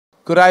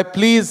Could I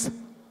please,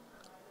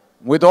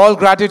 with all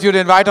gratitude,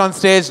 invite on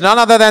stage none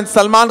other than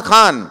Salman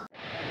Khan.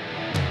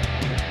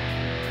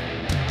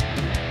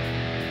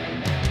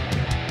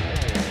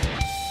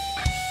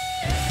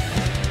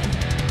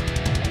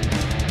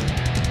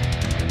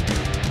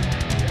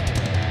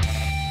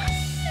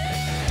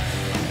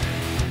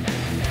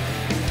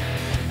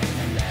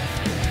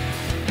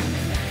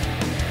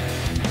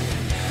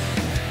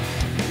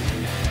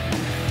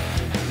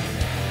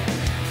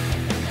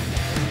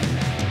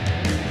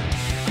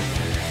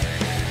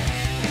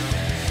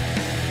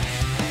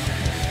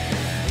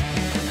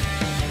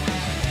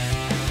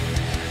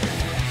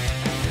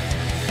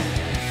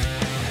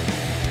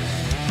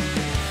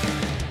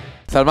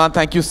 Salman,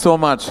 thank you so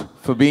much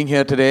for being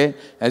here today.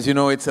 As you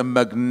know, it's a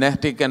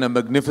magnetic and a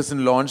magnificent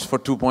launch for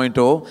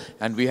 2.0,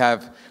 and we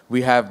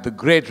have the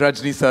great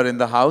Rajni sir in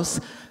the house,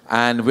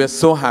 and we're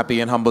so happy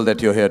and humbled that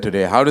you're here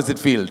today. How does it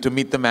feel to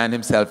meet the man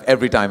himself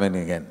every time and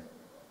again?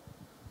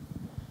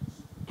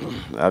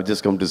 I've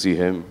just come to see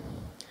him.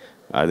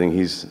 I think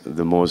he's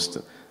the most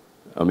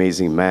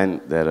amazing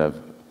man that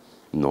I've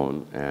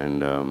known,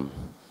 and I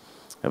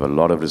have a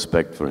lot of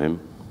respect for him.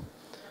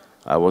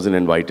 I wasn't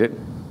invited.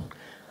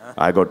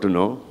 I got to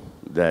know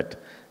that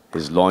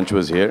his launch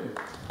was here.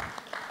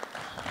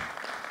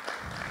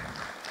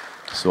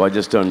 So I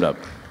just turned up.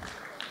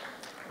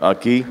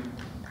 Aki,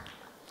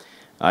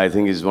 I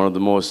think he's one of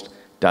the most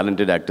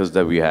talented actors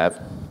that we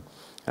have.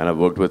 And I've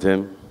worked with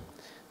him.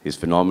 He's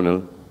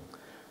phenomenal.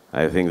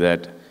 I think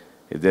that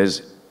if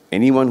there's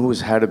anyone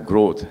who's had a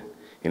growth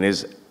in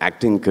his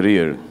acting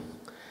career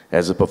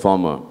as a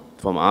performer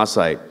from our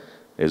side,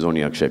 is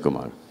only Akshay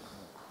Kumar.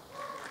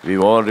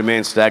 We've all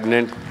remained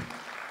stagnant.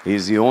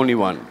 He's the only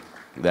one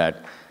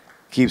that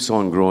keeps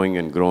on growing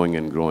and growing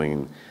and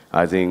growing.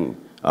 I think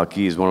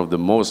Aki is one of the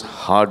most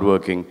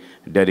hardworking,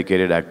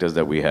 dedicated actors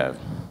that we have.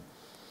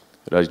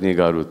 Rajni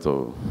garu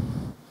to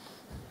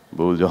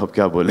bhul jo ab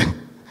kya bole.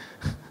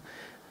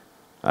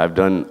 I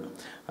don't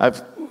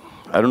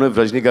know if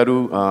Rajni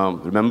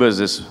garu remembers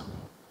this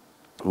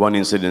one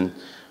incident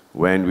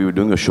when we were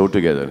doing a show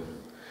together.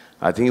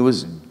 I think it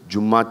was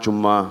Jumma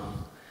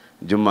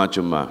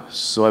Chumma.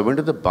 So I went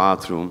to the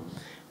bathroom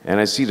and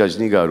I see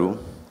Rajni garu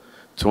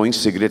throwing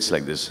cigarettes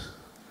like this.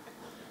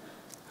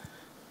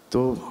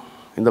 So,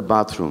 in the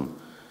bathroom,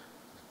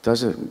 I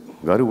said,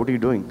 Garu, what are you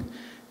doing?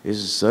 He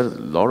said, sir,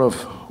 a lot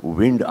of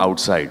wind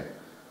outside.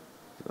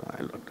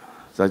 I looked,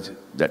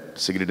 that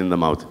cigarette in the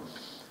mouth.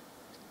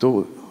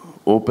 So,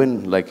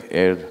 open like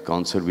air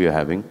concert we were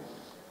having.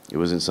 It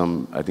was in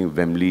some, I think,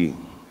 Wembley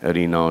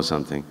arena or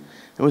something.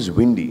 It was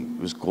windy, it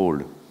was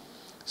cold.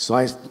 So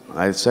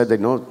I said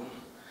that, no,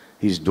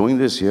 he's doing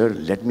this here,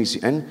 let me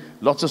see. And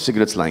lots of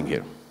cigarettes lying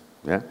here.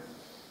 Yeah.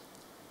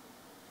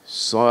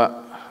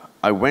 So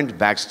I went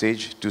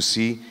backstage to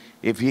see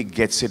if he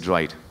gets it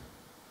right.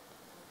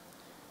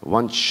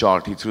 One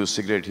shot, he threw a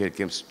cigarette here, it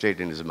came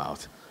straight in his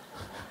mouth.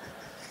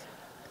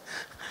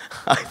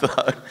 I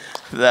thought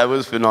that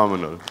was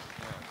phenomenal.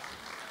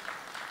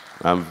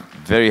 I'm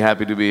very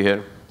happy to be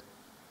here.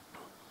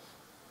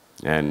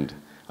 And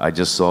I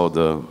just saw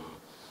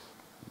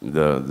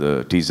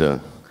the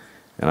teaser,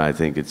 and I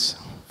think it's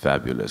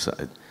fabulous.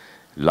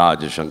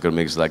 Large, Shankar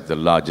makes like the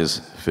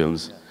largest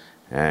films,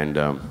 and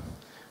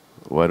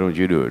why don't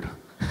you do it?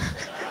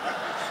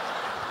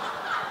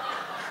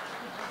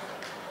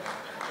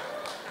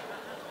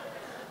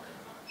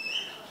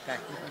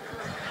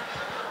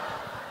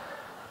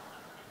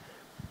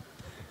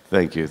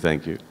 Thank you,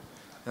 thank you.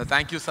 No,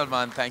 thank you,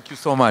 Salman. Thank you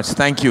so much.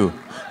 Thank you.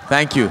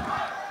 Thank you.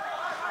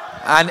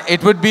 And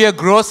it would be a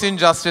gross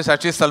injustice,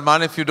 actually,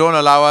 Salman, if you don't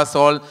allow us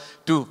all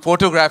to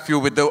photograph you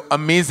with the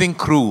amazing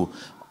crew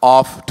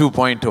of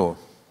 2.0.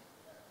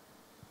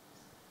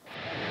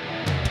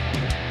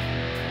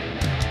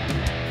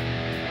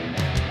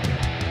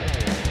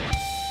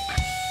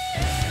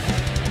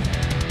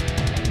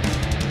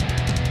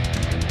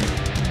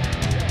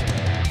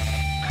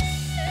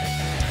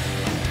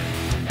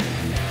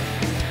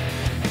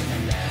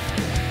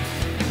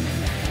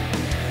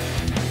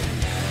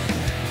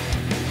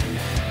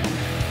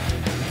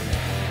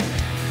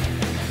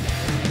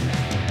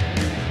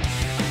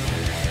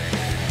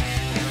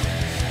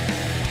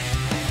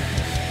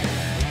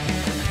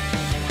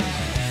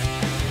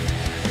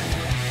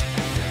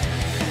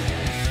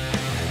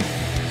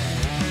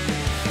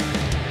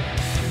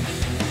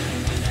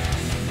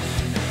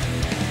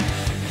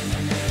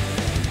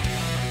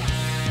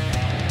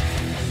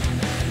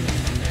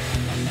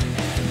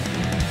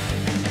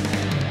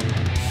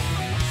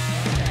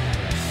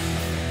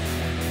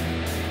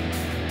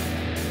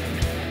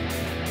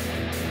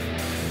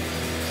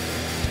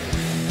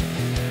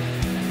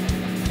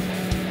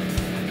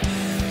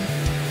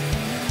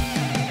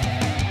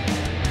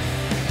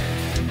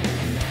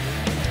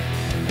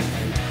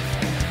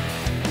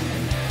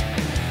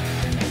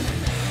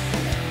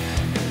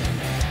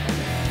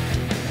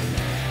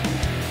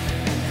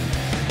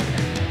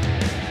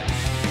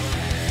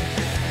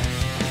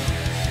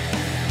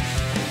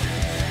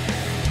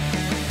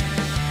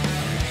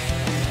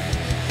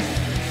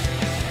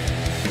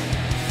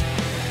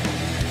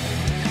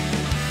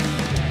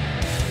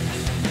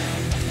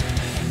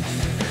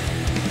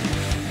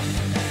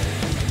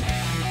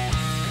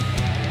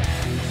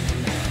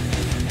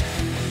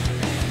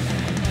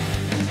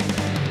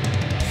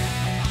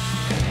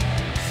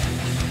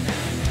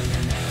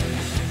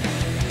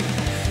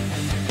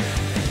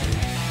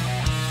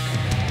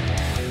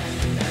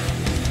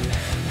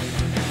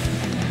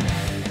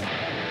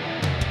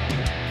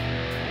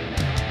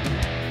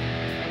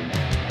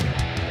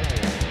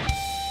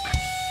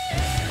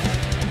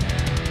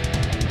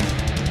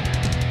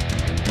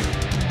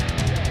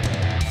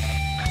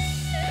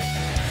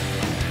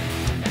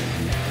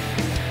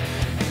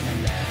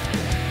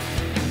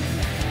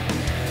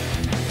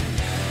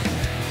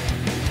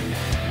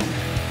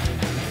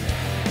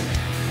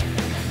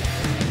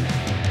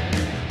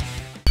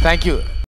 Thank you.